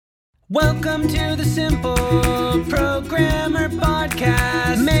Welcome to the Simple Programmer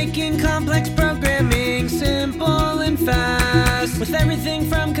Podcast, making complex programming simple and fast, with everything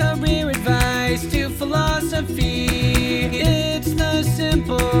from career advice to philosophy. It's the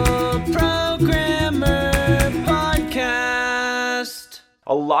Simple Programmer Podcast.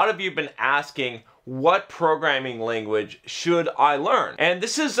 A lot of you have been asking, what programming language should I learn? And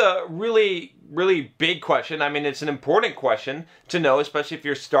this is a really big question. I mean, it's an important question to know, especially if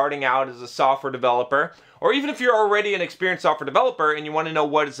you're starting out as a software developer, or even if you're already an experienced software developer and you want to know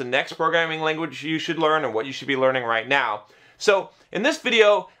what is the next programming language you should learn and what you should be learning right now. So in this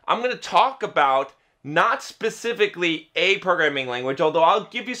video, I'm going to talk about not specifically a programming language, although I'll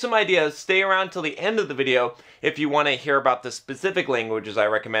give you some ideas. Stay around till the end of the video if you want to hear about the specific languages I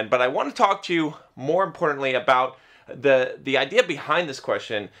recommend. But I want to talk to you more importantly about the idea behind this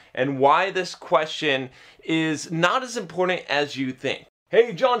question and why this question is not as important as you think.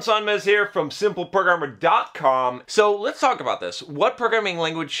 Hey, John Sonmez here from SimpleProgrammer.com. So let's talk about this. What programming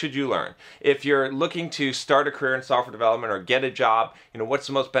language should you learn? If you're looking to start a career in software development or get a job, what's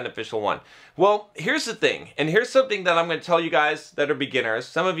the most beneficial one? Well, here's the thing, and here's something that I'm going to tell you guys that are beginners.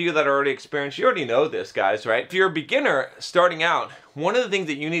 Some of you that are already experienced, you already know this, guys, right? If you're a beginner starting out, one of the things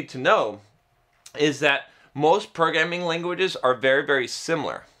that you need to know is that most programming languages are very, very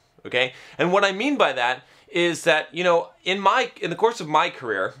similar, okay? And what I mean by that is that, in the course of my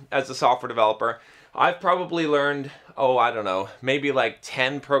career as a software developer, I've probably learned, maybe like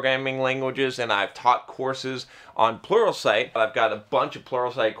 10 programming languages, and I've taught courses on Pluralsight. I've got a bunch of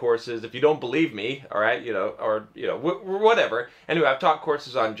Pluralsight courses. If you don't believe me, all right, whatever. Anyway, I've taught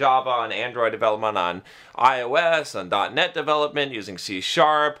courses on Java, on Android development, on iOS, on .NET development, using C#,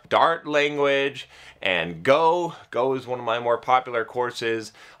 Dart language, and Go. Go is one of my more popular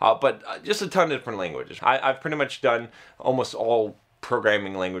courses, but just a ton of different languages. I've pretty much done almost all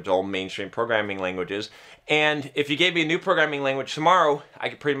programming language, all mainstream programming languages. And if you gave me a new programming language tomorrow, I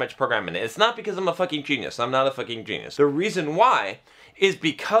could pretty much program in it. It's not because I'm a fucking genius. I'm not a fucking genius. The reason why is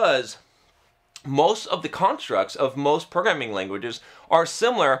because most of the constructs of most programming languages are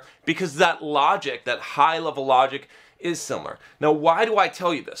similar because that logic, that high-level logic, is similar. Now, why do I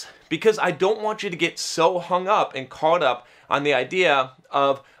tell you this? Because I don't want you to get so hung up and caught up on the idea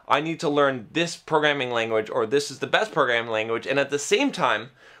of, I need to learn this programming language, or this is the best programming language, and at the same time,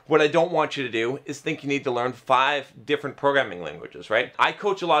 what I don't want you to do is think you need to learn 5 different programming languages, right? I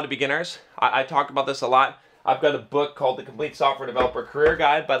coach a lot of beginners. I talk about this a lot. I've got a book called The Complete Software Developer Career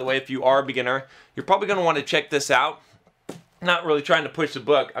Guide. By the way, if you are a beginner, you're probably going to want to check this out. Not really trying to push the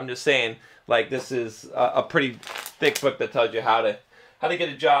book. I'm just saying, this is a pretty thick book that tells you how to get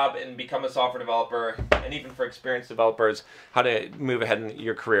a job and become a software developer, and even for experienced developers, how to move ahead in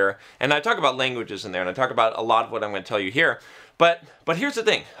your career. And I talk about languages in there, and I talk about a lot of what I'm going to tell you here. But here's the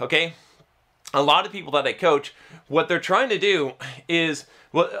thing, okay? A lot of people that I coach, what they're trying to do is,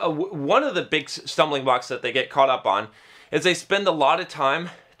 one of the big stumbling blocks that they get caught up on is they spend a lot of time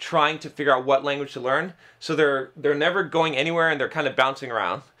trying to figure out what language to learn. So they're never going anywhere, and they're kind of bouncing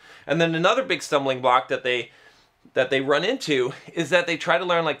around. And then another big stumbling block that they run into is that they try to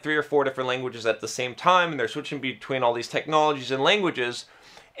learn like 3 or 4 different languages at the same time, and they're switching between all these technologies and languages.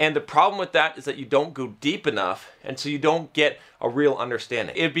 And the problem with that is that you don't go deep enough, and so you don't get a real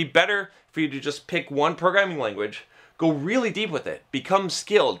understanding. It'd be better for you to just pick one programming language, go really deep with it, become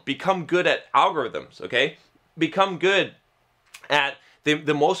skilled, become good at algorithms, okay? Become good at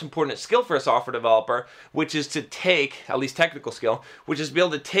the most important skill for a software developer, which is to take, at least technical skill, which is to be able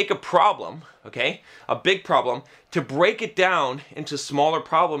to take a problem, okay, a big problem, to break it down into smaller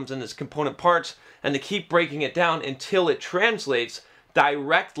problems in its component parts, and to keep breaking it down until it translates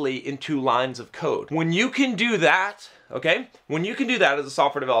directly into lines of code. When you can do that, okay, when you can do that as a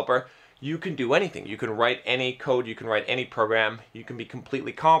software developer, you can do anything. You can write any code, you can write any program, you can be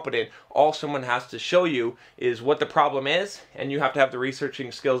completely competent. All someone has to show you is what the problem is, and you have to have the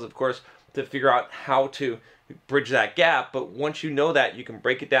researching skills, of course, to figure out how to bridge that gap. But once you know that, you can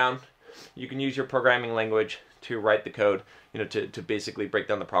break it down. You can use your programming language to write the code, to basically break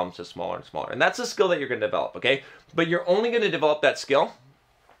down the problems to smaller and smaller. And that's a skill that you're going to develop, okay? But you're only going to develop that skill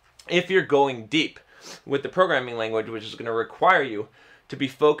if you're going deep with the programming language, which is going to require you to be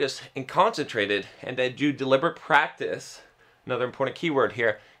focused and concentrated, and to do deliberate practice, another important keyword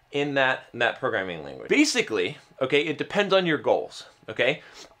here, in that programming language. Basically, okay, it depends on your goals, okay?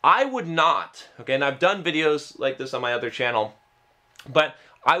 I would not, okay, and I've done videos like this on my other channel, but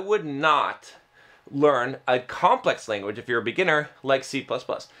I would not learn a complex language if you're a beginner like C++.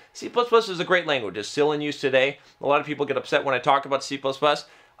 C++ is a great language. It's still in use today. A lot of people get upset when I talk about C++.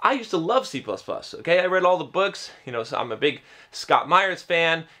 I used to love C++, okay? I read all the books, so I'm a big Scott Myers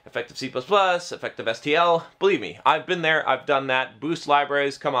fan, Effective C++, Effective STL. Believe me, I've been there, I've done that. Boost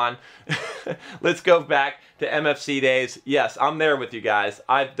libraries, come on. Let's go back to MFC days. Yes, I'm there with you guys.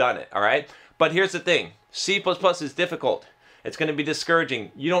 I've done it, all right? But here's the thing. C++ is difficult. It's going to be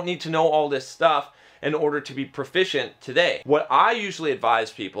discouraging. You don't need to know all this stuff in order to be proficient today. What I usually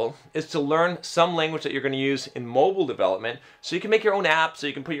advise people is to learn some language that you're going to use in mobile development so you can make your own apps, so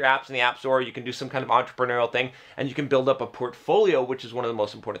you can put your apps in the App Store, you can do some kind of entrepreneurial thing, and you can build up a portfolio, which is one of the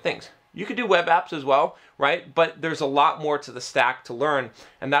most important things. You could do web apps as well, right? But there's a lot more to the stack to learn,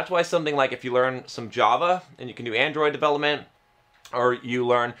 and that's why something like if you learn some Java and you can do Android development, or you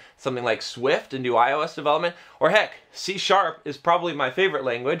learn something like Swift and do iOS development, or heck, C# is probably my favorite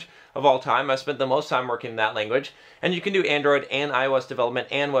language of all time. I spent the most time working in that language, and you can do Android and iOS development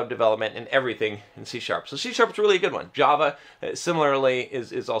and web development and everything in C#. So C# is really a good one. Java, similarly,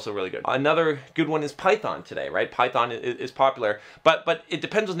 is also really good. Another good one is Python today, right? Python is popular, but it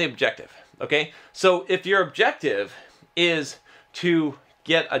depends on the objective, okay? So if your objective is to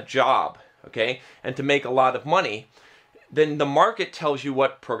get a job, okay, and to make a lot of money, then the market tells you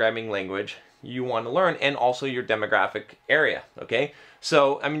what programming language you want to learn and also your demographic area, okay?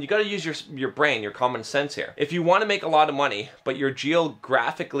 So, I mean, you got to use your brain, your common sense here. If you want to make a lot of money, but you're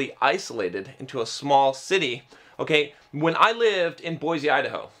geographically isolated into a small city, okay? When I lived in Boise,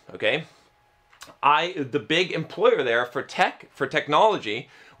 Idaho, okay, the big employer there for technology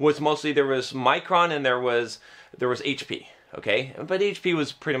was mostly, there was Micron and there was HP, okay? But HP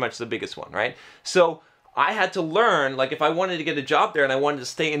was pretty much the biggest one, right? So I had to learn, like if I wanted to get a job there and I wanted to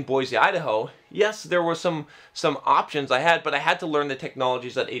stay in Boise, Idaho, yes, there were some options I had, but I had to learn the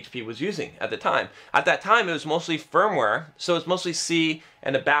technologies that HP was using at the time. At that time, it was mostly firmware, so it's mostly C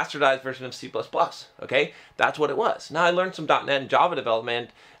and a bastardized version of C++, okay? That's what it was. Now I learned some .NET and Java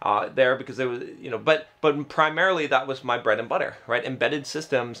development there because it was, but primarily that was my bread and butter, right? Embedded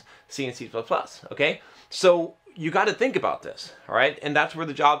systems, C and C++, okay? So you got to think about this, all right? And that's where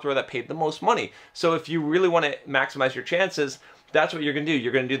the jobs were that paid the most money. So if you really want to maximize your chances, that's what you're going to do.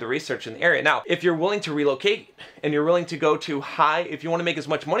 You're going to do the research in the area. Now, if you're willing to relocate and you're willing to go to if you want to make as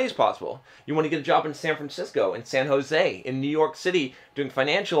much money as possible, you want to get a job in San Francisco, in San Jose, in New York City, doing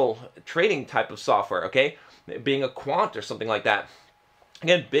financial trading type of software, okay? Being a quant or something like that.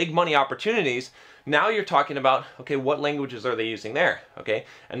 Again, big money opportunities. Now you're talking about, okay, what languages are they using there, okay?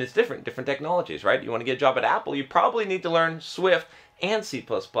 And it's different technologies, right? You want to get a job at Apple, you probably need to learn Swift, and C++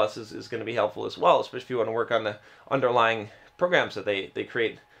 is going to be helpful as well, especially if you want to work on the underlying programs that they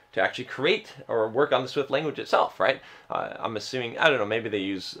create to actually create or work on the Swift language itself, right? I'm assuming, I don't know, maybe they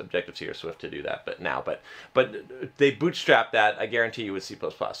use Objective-C or Swift to do that, but they bootstrap that, I guarantee you, with C++.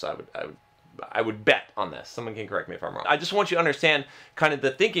 So I would bet on this. Someone can correct me if I'm wrong. I just want you to understand kind of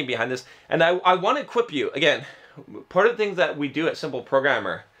the thinking behind this, and I want to equip you. Again, part of the things that we do at Simple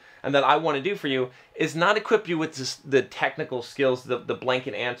Programmer and that I want to do for you is not equip you with the technical skills, the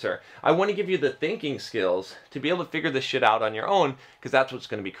blanket answer. I want to give you the thinking skills to be able to figure this shit out on your own, because that's what's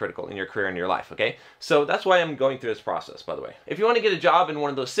going to be critical in your career and your life, okay? So that's why I'm going through this process, by the way. If you want to get a job in one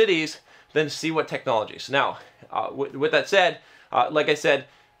of those cities, then see what technologies. Now, with that said, like I said,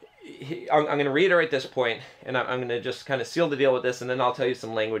 I'm going to reiterate this point, and I'm going to just kind of seal the deal with this, and then I'll tell you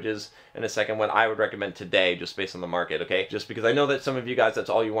some languages in a second what I would recommend today, just based on the market, okay? Just because I know that some of you guys, that's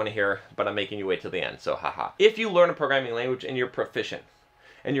all you want to hear, but I'm making you wait till the end, so haha. If you learn a programming language and you're proficient,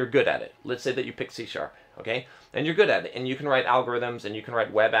 and you're good at it, let's say that you pick C#, okay? And you're good at it, and you can write algorithms, and you can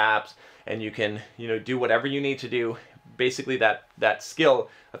write web apps, and you can, do whatever you need to do. Basically that skill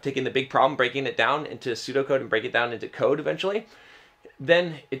of taking the big problem, breaking it down into pseudocode and break it down into code eventually,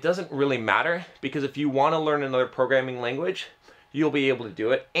 then it doesn't really matter, because if you want to learn another programming language, you'll be able to do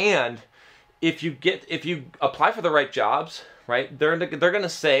it. And if you apply for the right jobs, right, they're going to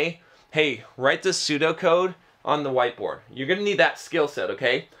say, hey, write this pseudocode on the whiteboard. You're going to need that skill set,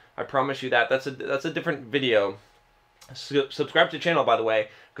 okay? I promise you that. That's a different video. Subscribe to the channel, by the way,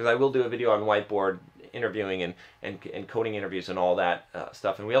 because I will do a video on whiteboard interviewing and coding interviews and all that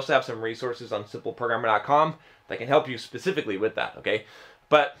stuff. And we also have some resources on simpleprogrammer.com that can help you specifically with that, okay?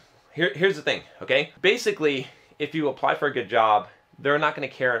 But here's the thing, okay? Basically, if you apply for a good job, they're not going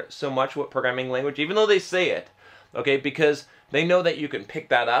to care so much what programming language, even though they say it, okay? Because they know that you can pick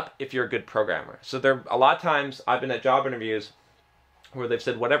that up if you're a good programmer. So a lot of times I've been at job interviews where they've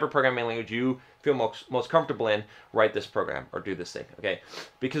said, whatever programming language you feel most comfortable in, write this program or do this thing, okay?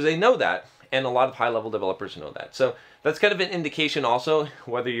 Because they know that, and a lot of high-level developers know that. So that's kind of an indication also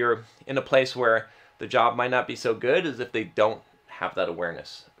whether you're in a place where the job might not be so good, as if they don't have that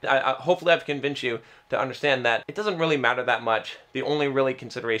awareness. Hopefully I've convinced you to understand that it doesn't really matter that much. The only really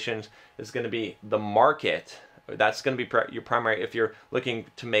considerations is going to be the market. That's going to be your primary if you're looking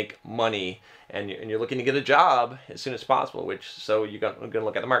to make money and you're looking to get a job as soon as possible, so you're going to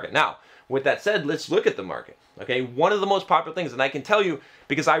look at the market. Now, with that said, let's look at the market. Okay, one of the most popular things, and I can tell you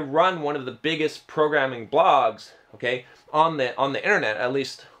because I run one of the biggest programming blogs, okay, on the internet, at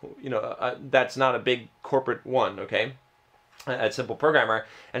least, that's not a big corporate one, okay, at Simple Programmer,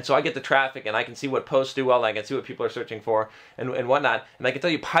 and so I get the traffic and I can see what posts do well, I can see what people are searching for and whatnot, and I can tell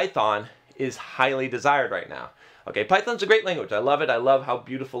you Python is highly desired right now. Okay, Python's a great language. I love it. I love how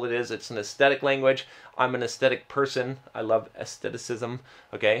beautiful it is. It's an aesthetic language. I'm an aesthetic person. I love aestheticism.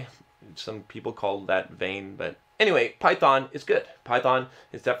 Okay, some people call that vain, but anyway, Python is good. Python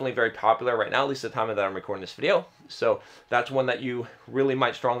is definitely very popular right now, at least at the time that I'm recording this video. So that's one that you really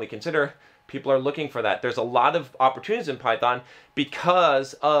might strongly consider. People are looking for that. There's a lot of opportunities in Python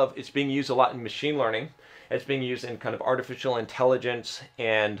because of it's being used a lot in machine learning. It's being used in kind of artificial intelligence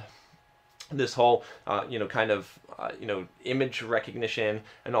and this whole, image recognition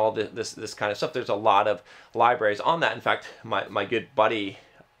and all this kind of stuff. There's a lot of libraries on that. In fact, my good buddy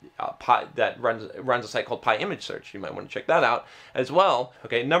that runs a site called PyImageSearch. You might want to check that out as well.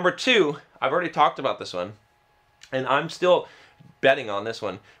 Okay, number 2, I've already talked about this one, and I'm still betting on this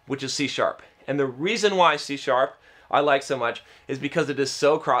one, which is C#. And the reason why C# I like so much is because it is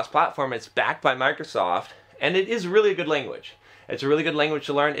so cross-platform. It's backed by Microsoft, and it is really a good language. It's a really good language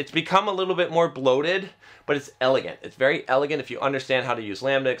to learn. It's become a little bit more bloated, but it's elegant. It's very elegant if you understand how to use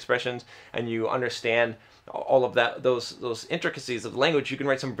Lambda expressions and you understand all of those intricacies of the language. You can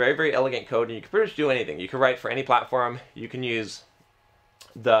write some very, very elegant code, and you can pretty much do anything. You can write for any platform. You can use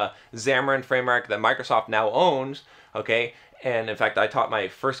the Xamarin framework that Microsoft now owns, okay? And in fact, I taught my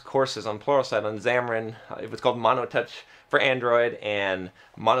first courses on Pluralsight on Xamarin. It was called MonoTouch for Android and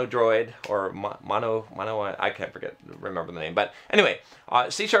MonoDroid or Mono. I can't remember the name. But anyway,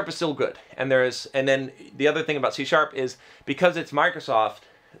 C# is still good. And then the other thing about C# is because it's Microsoft,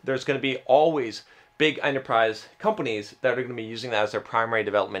 there's going to be always big enterprise companies that are going to be using that as their primary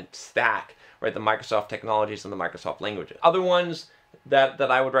development stack, right? The Microsoft technologies and the Microsoft languages. Other ones that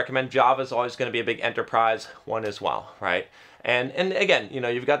I would recommend, Java is always going to be a big enterprise one as well, right? And again,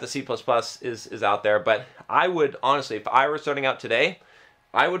 you've got the C++ is out there, but I would honestly, if I were starting out today,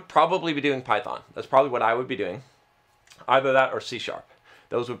 I would probably be doing Python. That's probably what I would be doing. Either that or C#.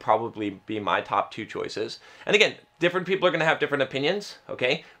 Those would probably be my top 2 choices. And again, different people are going to have different opinions,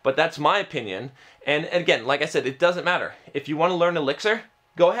 okay? But that's my opinion. And again, like I said, it doesn't matter. If you want to learn Elixir,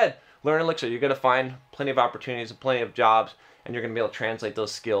 go ahead. Learn Elixir. You're going to find plenty of opportunities and plenty of jobs, and you're going to be able to translate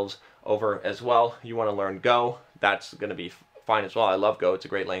those skills over as well. You want to learn Go, that's going to be fine as well. I love Go. It's a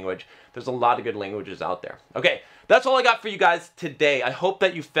great language. There's a lot of good languages out there. Okay, that's all I got for you guys today. I hope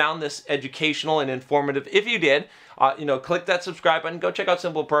that you found this educational and informative. If you did, click that subscribe button. Go check out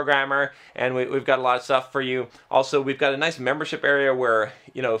Simple Programmer, and we've got a lot of stuff for you. Also, we've got a nice membership area where,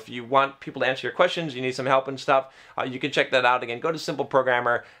 if you want people to answer your questions, you need some help and stuff, you can check that out. Again, go to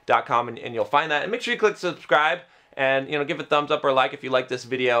simpleprogrammer.com and you'll find that. And make sure you click subscribe and, give a thumbs up or like if you like this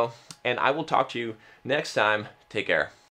video. And I will talk to you next time. Take care.